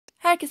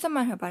Herkese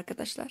merhaba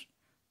arkadaşlar.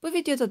 Bu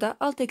videoda da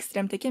alt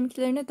ekstremite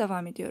kemiklerine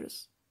devam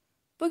ediyoruz.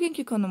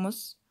 Bugünkü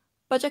konumuz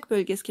bacak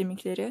bölgesi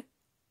kemikleri,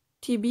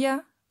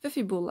 tibia ve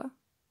fibula.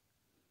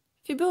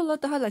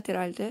 Fibula daha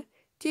lateralde,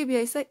 tibia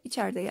ise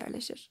içeride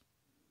yerleşir.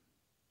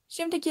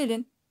 Şimdi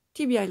gelin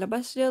tibia ile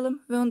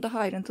başlayalım ve onu daha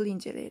ayrıntılı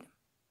inceleyelim.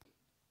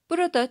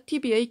 Burada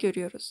tibiayı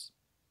görüyoruz.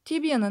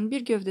 Tibianın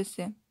bir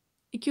gövdesi,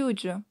 iki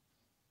ucu,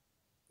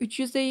 üç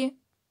yüzeyi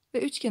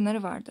ve üç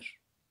kenarı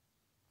vardır.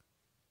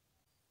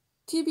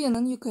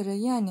 Tibianın yukarı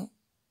yani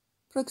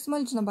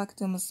proksimal ucuna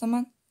baktığımız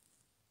zaman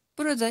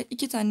burada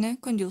iki tane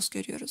kondilus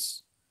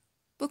görüyoruz.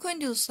 Bu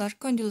kondiluslar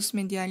kondilus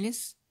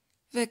medialis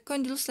ve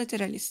kondilus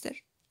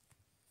lateralis'tir.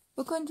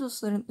 Bu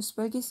kondilusların üst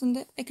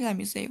bölgesinde eklem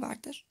yüzeyi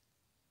vardır.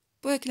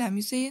 Bu eklem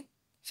yüzeyi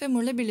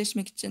femurla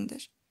birleşmek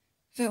içindir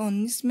ve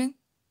onun ismi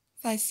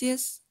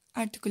facies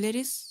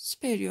articularis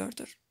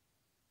superior'dur.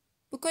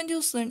 Bu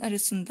kondilusların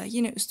arasında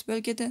yine üst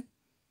bölgede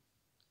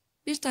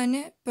bir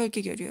tane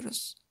bölge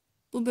görüyoruz.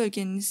 Bu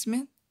bölgenin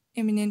ismi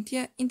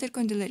eminentia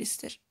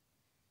intercondylaris'tir.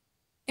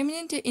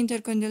 Eminentia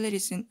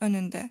intercondylaris'in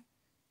önünde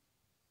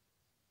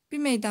bir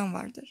meydan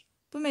vardır.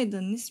 Bu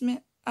meydanın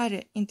ismi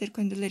are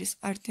intercondylaris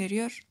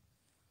arterior.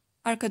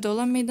 Arkada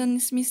olan meydanın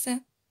ismi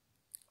ise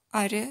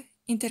are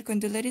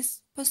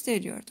intercondylaris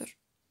posterior'dur.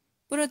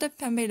 Burada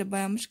pembeyle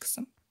boyanmış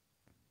kısım.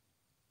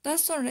 Daha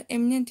sonra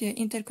eminentia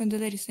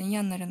intercondylaris'in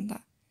yanlarında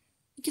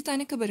iki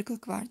tane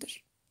kabarıklık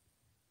vardır.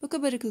 Bu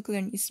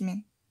kabarıklıkların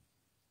ismi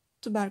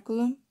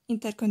tuberculum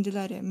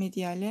intercondylare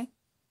mediale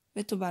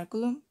ve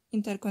tuberculum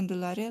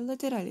intercondylare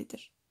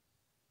laterale'dir.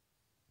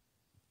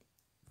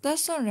 Daha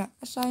sonra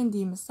aşağı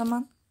indiğimiz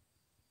zaman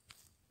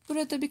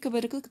burada bir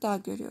kabarıklık daha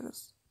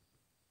görüyoruz.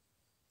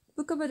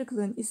 Bu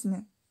kabarıklığın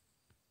ismi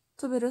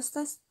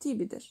tuberostas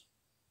tibi'dir.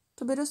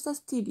 Tuberostas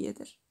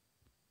tibia'dır.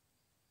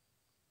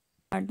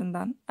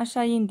 Ardından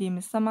aşağı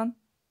indiğimiz zaman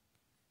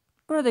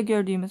burada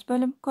gördüğümüz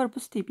bölüm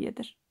corpus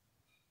tibia'dır.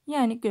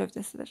 Yani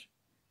gövdesidir.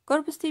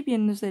 Corpus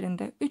tibia'nın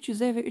üzerinde 3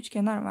 yüzey ve 3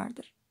 kenar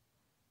vardır.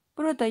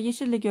 Burada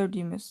yeşille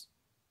gördüğümüz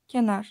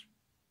kenar,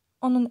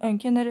 onun ön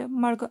kenarı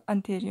margo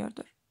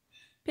anterior'dur.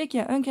 Peki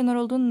ya ön kenar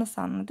olduğunu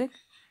nasıl anladık?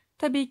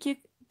 Tabii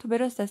ki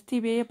tuberostas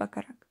tibia'ya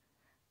bakarak.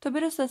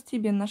 Tuberostas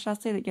tibia'nın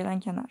aşağısıyla gelen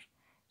kenar,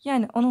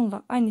 yani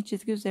onunla aynı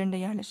çizgi üzerinde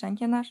yerleşen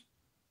kenar,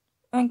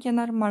 ön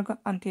kenar margo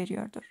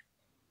anterior'dur.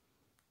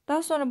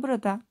 Daha sonra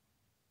burada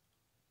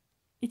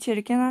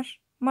içeri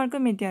kenar margo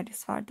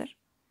medialis vardır.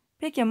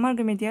 Peki ya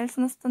margo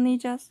medialis'i nasıl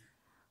tanıyacağız?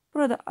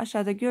 Burada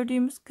aşağıda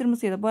gördüğümüz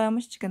kırmızıyla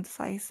boyanmış çıkıntı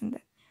sayesinde.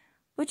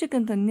 Bu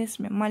çıkıntının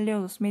ismi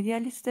malleolus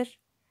medialis'tir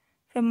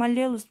ve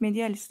malleolus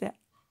medialis'te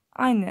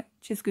aynı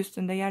çizgi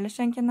üstünde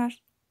yerleşen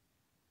kenar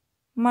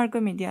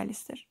margo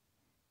medialis'tir.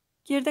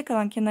 Geride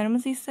kalan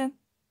kenarımız ise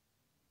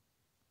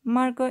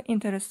margo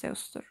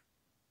interosseus'tur.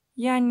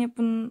 Yani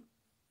bunun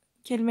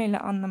kelimeyle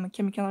anlamı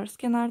kemik arası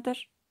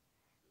kenardır.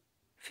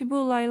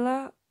 Fibula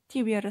ile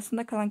tibia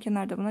arasında kalan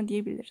kenar da buna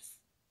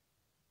diyebiliriz.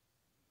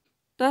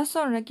 Daha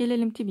sonra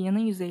gelelim tibianın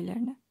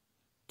yüzeylerine.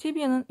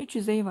 Tibianın 3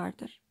 yüzeyi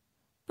vardır.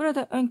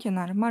 Burada ön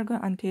kenar margo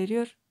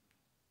anterior,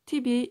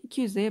 tibiayı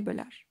iki yüzeye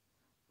böler.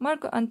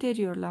 Margo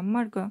anterior ile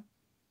margo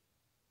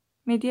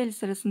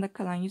medialis arasında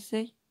kalan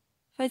yüzey,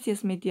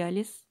 facies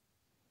medialis,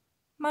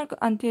 margo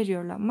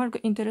anterior ile margo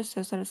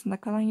interosseus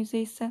arasında kalan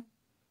yüzey ise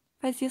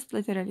facies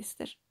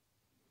lateralis'tir.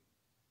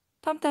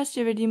 Tam ters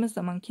çevirdiğimiz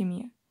zaman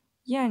kemiği,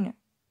 yani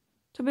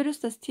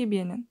tuberostas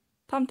tibia'nın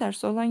tam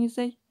tersi olan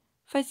yüzey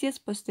facies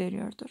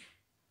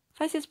posterior'dur.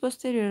 Facies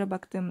posterior'a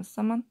baktığımız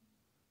zaman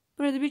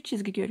burada bir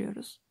çizgi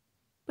görüyoruz.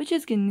 Bu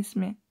çizginin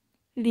ismi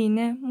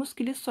linea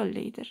musculi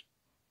sollei'dir.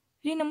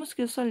 Linea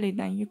musculi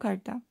sollei'den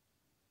yukarıda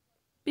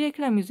bir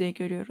eklem yüzeyi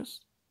görüyoruz.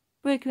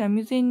 Bu eklem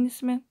yüzeyinin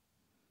ismi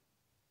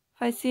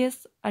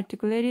facies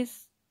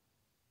articularis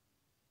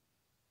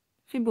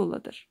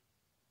fibuladır.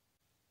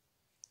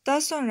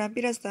 Daha sonra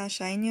biraz daha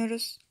aşağı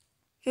iniyoruz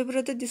ve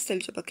burada distal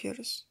uca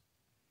bakıyoruz.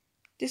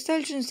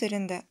 Distal ucun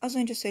üzerinde az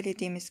önce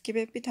söylediğimiz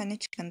gibi bir tane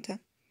çıkıntı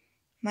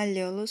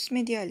malleolus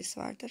medialis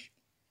vardır.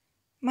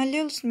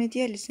 Malleolus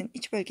medialis'in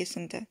iç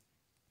bölgesinde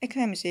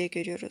eklem yüzeyi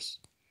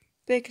görüyoruz.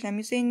 Bu eklem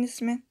yüzeyinin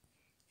ismi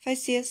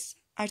facies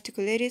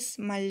articularis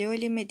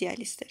malleoli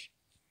medialis'tir.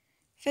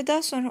 Ve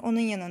daha sonra onun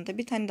yanında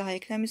bir tane daha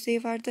eklem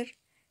yüzeyi vardır.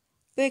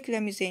 Bu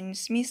eklem yüzeyinin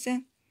ismi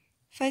ise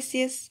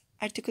facies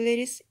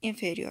articularis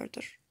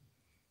inferior'dur.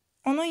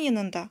 Onun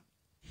yanında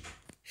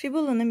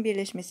fibulanın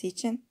birleşmesi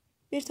için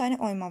bir tane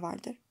oyma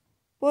vardır.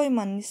 Bu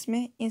oymanın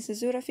ismi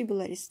incisura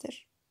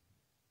fibularis'tir.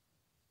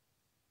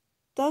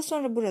 Daha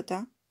sonra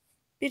burada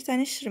bir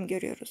tane şırım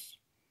görüyoruz.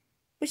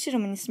 Bu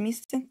şırımın ismi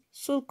ise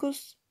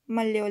sulcus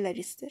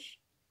malleolaris'tir.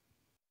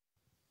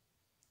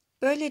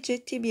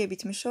 Böylece tibia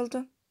bitmiş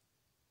oldu.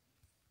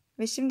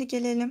 Ve şimdi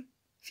gelelim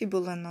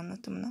fibulanın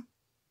anlatımına.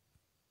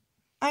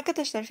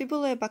 Arkadaşlar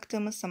fibulaya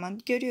baktığımız zaman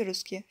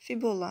görüyoruz ki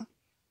fibula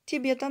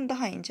tibiadan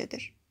daha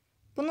incedir.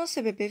 Bunun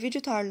sebebi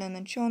vücut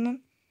ağırlığının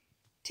çoğunun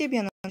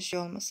tibianın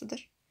taşıyor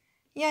olmasıdır.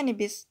 Yani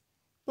biz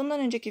bundan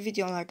önceki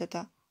videolarda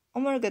da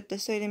omurgada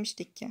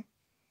söylemiştik ki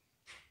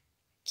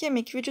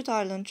kemik vücut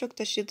ağırlığını çok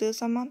taşıdığı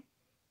zaman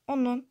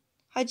onun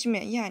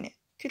hacmi yani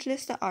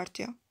kütlesi de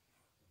artıyor.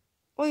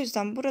 O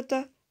yüzden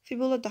burada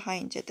fibula daha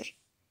incedir.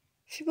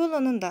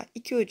 Fibulanın da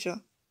iki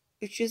ucu,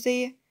 üç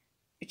yüzeyi,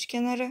 üç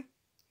kenarı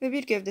ve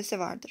bir gövdesi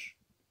vardır.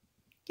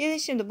 Gelin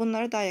şimdi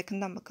bunlara daha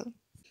yakından bakalım.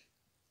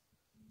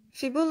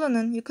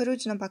 Fibulanın yukarı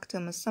ucuna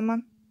baktığımız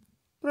zaman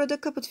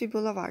burada caput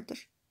fibula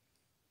vardır.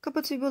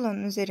 Caput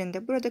fibulanın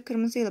üzerinde burada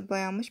kırmızıyla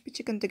boyanmış bir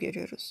çıkıntı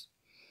görüyoruz.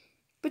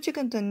 Bu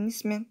çıkıntının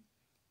ismi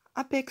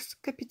apex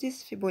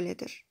capitis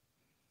fibulae'dir.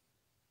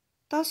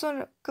 Daha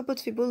sonra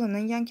caput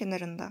fibulanın yan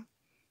kenarında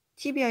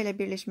tibia ile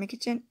birleşmek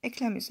için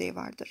eklem yüzeyi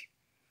vardır.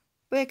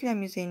 Bu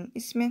eklem yüzeyinin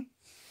ismi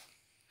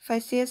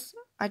facies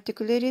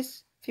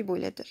articularis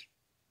fibulae'dir.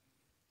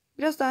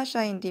 Biraz daha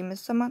aşağı indiğimiz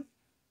zaman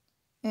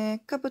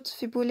caput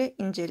fibulae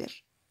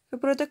incelir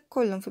ve burada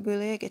collum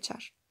fibulay'a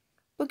geçer.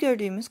 Bu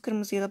gördüğümüz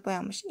kırmızıyla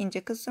boyanmış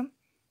ince kısım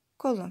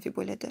collum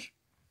fibulae'dir.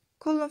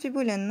 Collum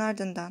fibulae'nin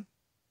ardından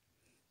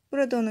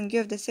burada onun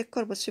gövdesi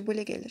corpus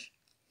fibulae gelir.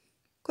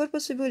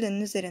 Corpus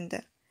fibulae'nin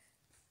üzerinde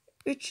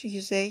 3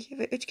 yüzey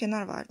ve 3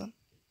 kenar vardır.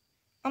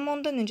 Ama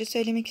ondan önce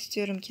söylemek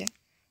istiyorum ki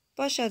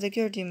bu aşağıda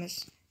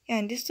gördüğümüz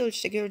yani distal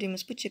uçta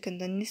gördüğümüz bu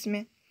çıkıntının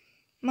ismi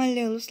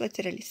malleolus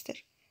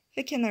lateralis'tir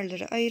ve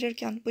kenarları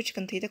ayırırken bu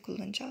çıkıntıyı da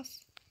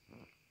kullanacağız.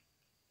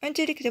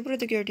 Öncelikle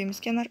burada gördüğümüz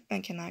kenar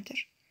ön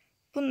kenardır.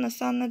 Bunu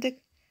nasıl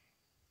anladık?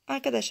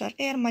 Arkadaşlar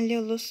eğer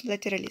malleolus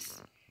lateralis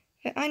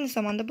ve aynı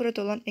zamanda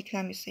burada olan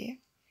eklem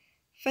yüzeyi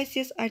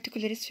facies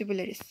articularis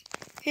fibularis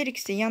her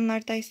ikisi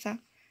yanlardaysa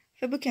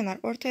ve bu kenar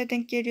ortaya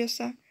denk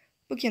geliyorsa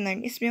bu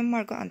kenarın ismi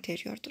margo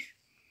anteriordur.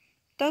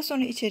 Daha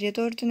sonra içeriye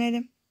doğru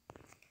dönelim.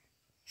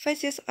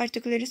 Facies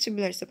articularis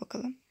fibularis'e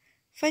bakalım.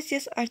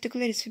 Facies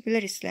articularis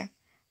fibularis ile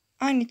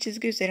aynı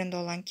çizgi üzerinde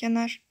olan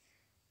kenar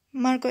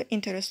margo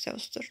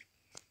interosseus'tur.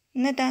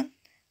 Neden?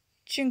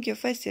 Çünkü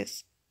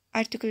facies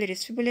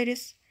articularis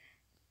fibularis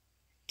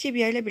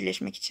tibia ile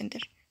birleşmek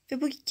içindir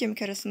ve bu iki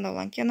kemik arasında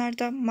olan kenar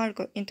da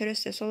margo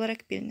interosseus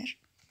olarak bilinir.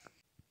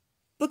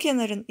 Bu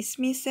kenarın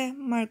ismi ise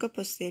margo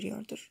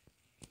posteriordur.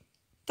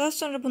 Daha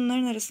sonra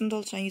bunların arasında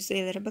oluşan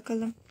yüzeylere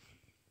bakalım.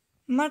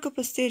 Margo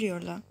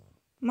posterior ile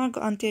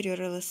margo anterior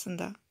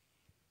arasında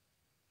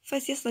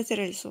facies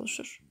lateralis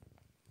oluşur.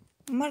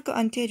 Margo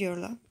anterior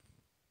ile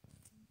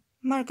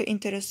margo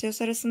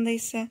interosseus arasında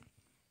ise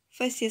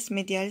facies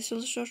medialis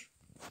oluşur.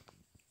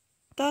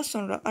 Daha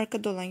sonra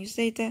arkada olan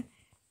yüzeyde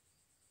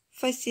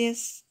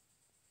facies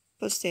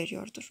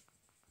posteriordur.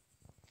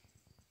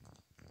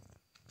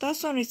 Daha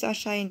sonra ise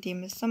aşağı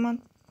indiğimiz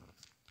zaman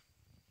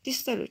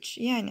distal uç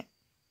yani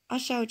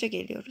aşağı uca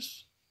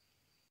geliyoruz.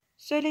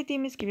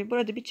 Söylediğimiz gibi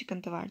burada bir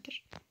çıkıntı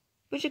vardır.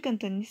 Bu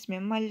çıkıntının ismi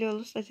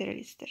malleolus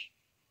lateralis'tir.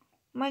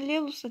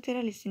 Malleolus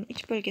lateralis'in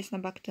iç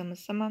bölgesine baktığımız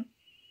zaman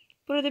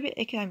burada bir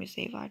eklem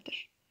yüzeyi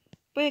vardır.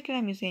 Bu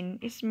eklem yüzeyinin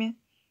ismi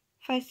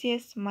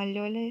facies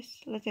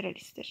malleolis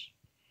lateralis'tir.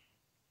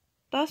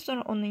 Daha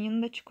sonra onun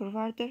yanında çukur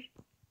vardır.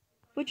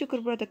 Bu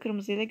çukur burada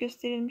kırmızıyla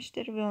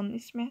gösterilmiştir ve onun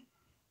ismi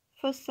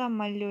fossa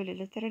malleoli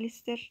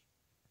lateralis'tir.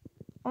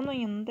 Onun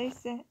yanında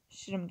ise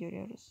şırım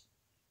görüyoruz.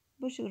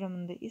 Bu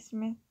şırımın da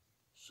ismi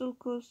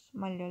sulcus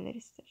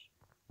malleolaris'tir.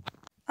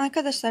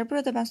 Arkadaşlar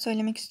burada ben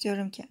söylemek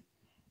istiyorum ki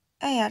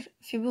eğer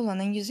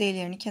fibulanın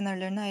yüzeylerini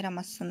kenarlarını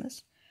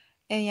ayıramazsanız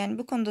yani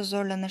bu konuda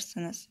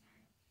zorlanırsanız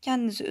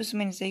kendinizi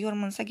üzmenize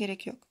yormanıza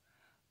gerek yok.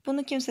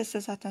 Bunu kimse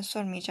size zaten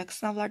sormayacak.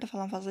 Sınavlarda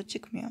falan fazla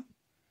çıkmıyor.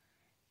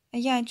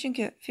 Yani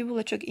çünkü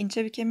fibula çok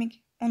ince bir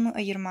kemik. Onu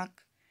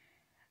ayırmak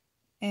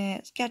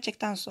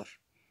gerçekten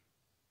zor.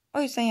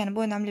 O yüzden yani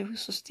bu önemli bir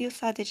husus değil.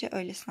 Sadece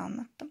öylesine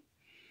anlattım.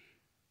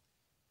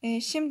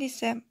 Şimdi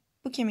ise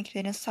bu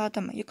kemiklerin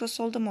sağda mı yoksa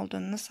solda mı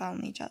olduğunu nasıl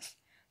anlayacağız?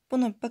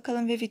 Bunu bir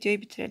bakalım ve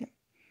videoyu bitirelim.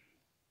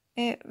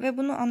 Ve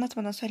bunu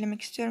anlatmadan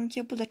söylemek istiyorum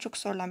ki bu da çok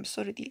sorulan bir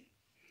soru değil.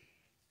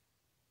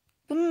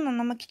 Bunu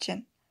anlamak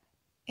için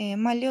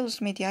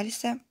malleolus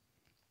medialis'e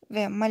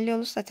ve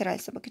malleolus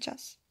lateralis'e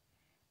bakacağız.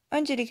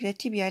 Öncelikle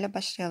tibia ile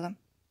başlayalım.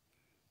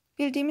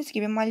 Bildiğimiz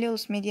gibi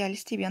malleolus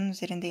medialis tibianın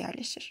üzerinde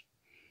yerleşir.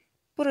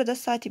 Burada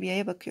sağ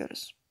tibiaya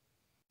bakıyoruz.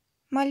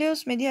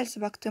 Malleolus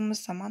medialis'e baktığımız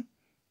zaman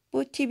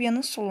bu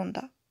tibianın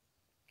solunda.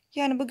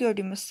 Yani bu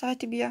gördüğümüz sağ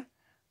tibia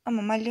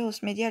ama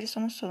malleolus medialis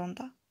onun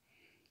solunda.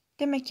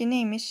 Demek ki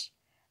neymiş?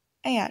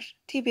 Eğer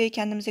tibiayı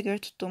kendimize göre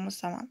tuttuğumuz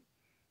zaman,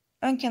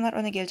 ön kenar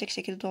öne gelecek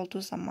şekilde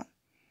olduğu zaman,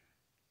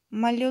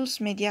 malleolus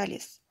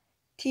medialis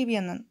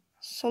tibianın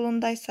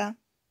solundaysa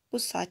bu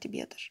sağ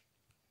tibiadır.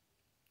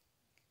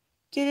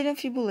 Gelelim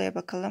fibulaya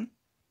bakalım.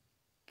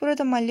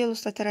 Burada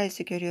malleolus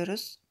lateralis'i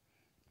görüyoruz.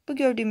 Bu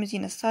gördüğümüz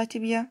yine sağ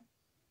tibia.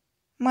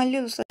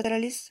 Malleolus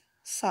lateralis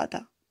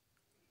sağda.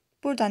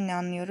 Buradan ne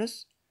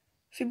anlıyoruz?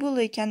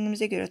 Fibulayı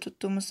kendimize göre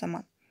tuttuğumuz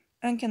zaman,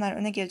 ön kenar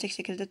öne gelecek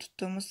şekilde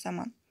tuttuğumuz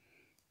zaman,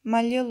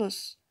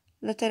 malleolus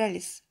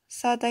lateralis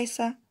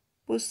sağdaysa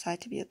bu sağ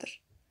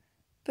tibiadır.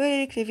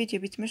 Böylelikle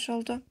video bitmiş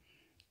oldu.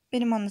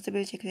 Benim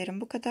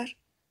anlatabileceklerim bu kadar.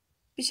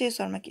 Bir şey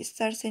sormak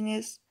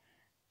isterseniz,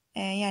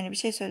 yani bir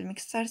şey söylemek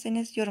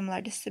isterseniz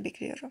yorumlarda sizi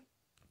bekliyorum.